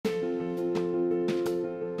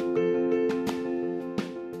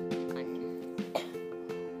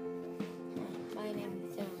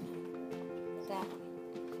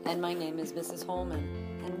And my name is Mrs. Holman.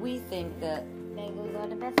 And we think that Legos are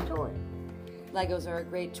the best toy. Legos are a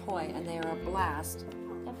great toy, and they are a blast.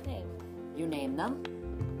 Definitely. You name them.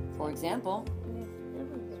 For example,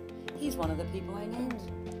 he's one of the people I named.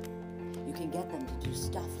 You can get them to do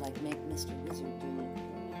stuff like make Mr. Wizard do.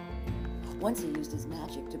 Once he used his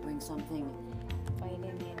magic to bring something.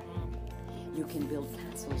 You can build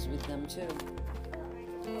castles with them too.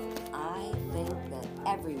 I think that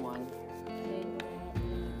everyone,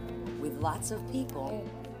 with lots of people,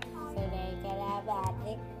 so they can have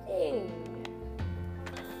magic too.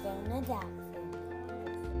 Jonah